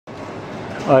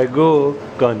I go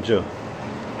Guangzhou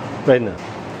right now.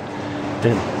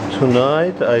 Then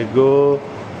tonight I go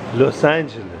Los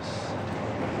Angeles.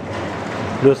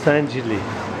 Los Angeles.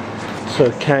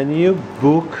 So can you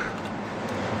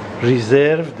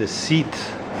reserve the seat?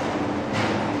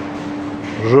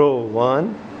 Row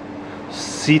 1,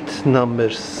 seat number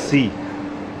C.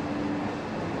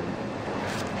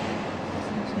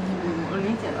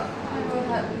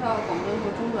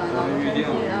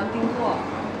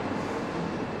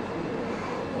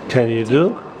 Can you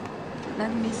do?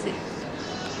 Let me see.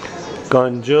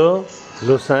 Guangzhou,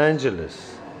 Los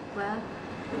Angeles. Well,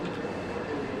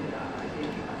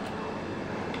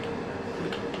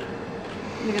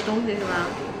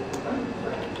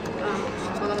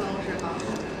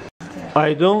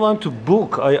 I don't want to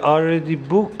book. I already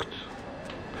booked.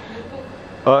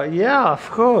 Yeah,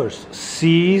 of course.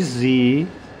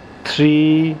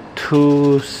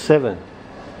 CZ327.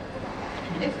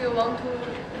 if you want to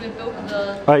rebook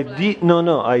the I did.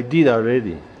 No, I did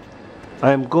already.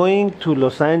 I am going to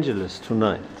Los Angeles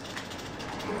tonight.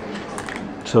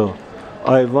 So,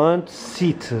 I want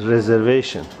seat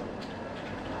reservation.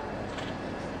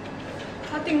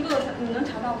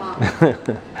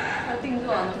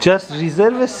 Just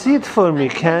reserve a seat for me,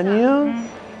 can you?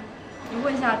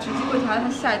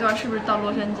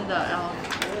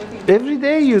 Every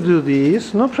day you do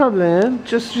this, no problem.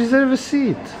 Just reserve a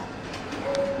seat.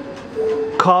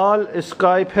 Call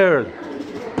Sky Pearl.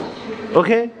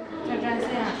 Okay?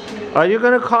 Are you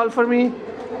gonna call for me?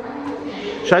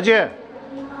 Shajia,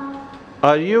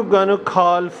 are you gonna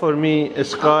call for me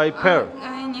Sky Pearl?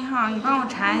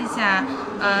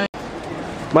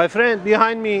 My friend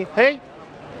behind me. Hey,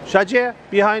 Shajia,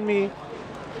 behind me.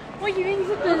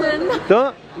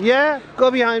 Don't, yeah,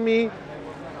 go behind me.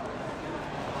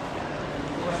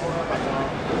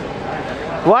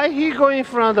 Why he go in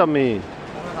front of me?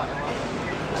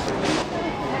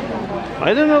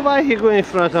 I don't know why he go in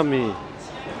front of me.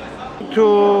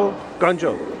 To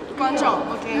Guangzhou.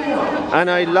 okay. And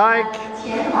I like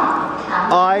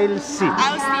aisle seat.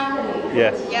 I'll see.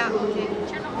 Yeah. Yeah, okay.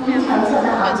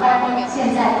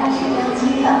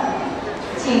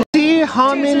 See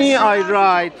how many I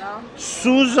write.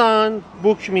 Susan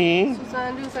booked me.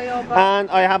 And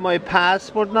I have my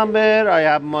passport number. I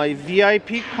have my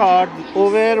VIP card.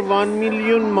 Over 1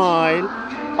 million mile.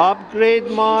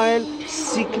 Upgrade mile.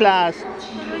 C class.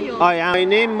 I am. My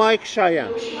name Mike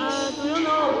Cheyenne. Do you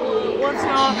know what's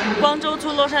your Guangzhou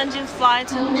to Los Angeles flight?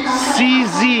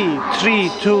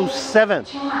 CZ327.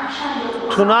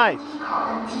 Tonight.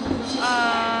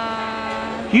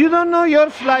 You don't know your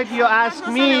flight. You ask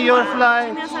me your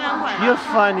flight. You're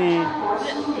funny.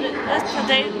 That's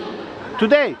today.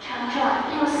 Today?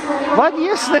 What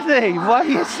yesterday? What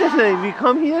yesterday? We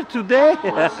come here today.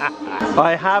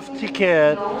 I have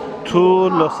ticket to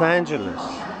Los Angeles.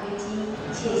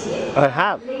 I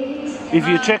have. If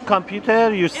you check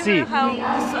computer, you see. If you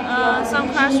have some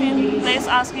question, please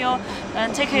ask your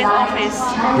ticket office.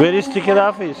 Where is ticket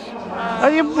office?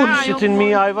 Are you bullshitting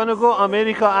me? I want to go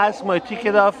America, ask my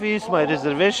ticket office, my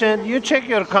reservation. You check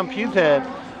your computer.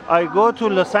 I go to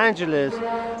Los Angeles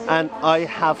and I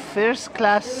have first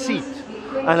class seat.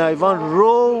 And I want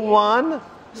row 1,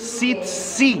 seat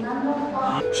C.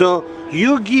 So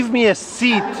you give me a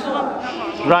seat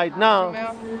right now.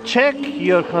 Check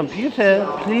your computer,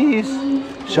 please.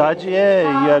 Shajia,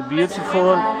 you are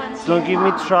beautiful. Don't give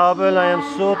me trouble. I am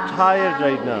so tired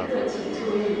right now.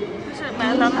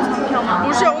 买了咱们船票吗？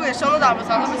不是，我给收了打不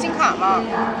仓，那不金卡吗？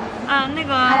那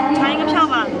个查一个票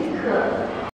吧。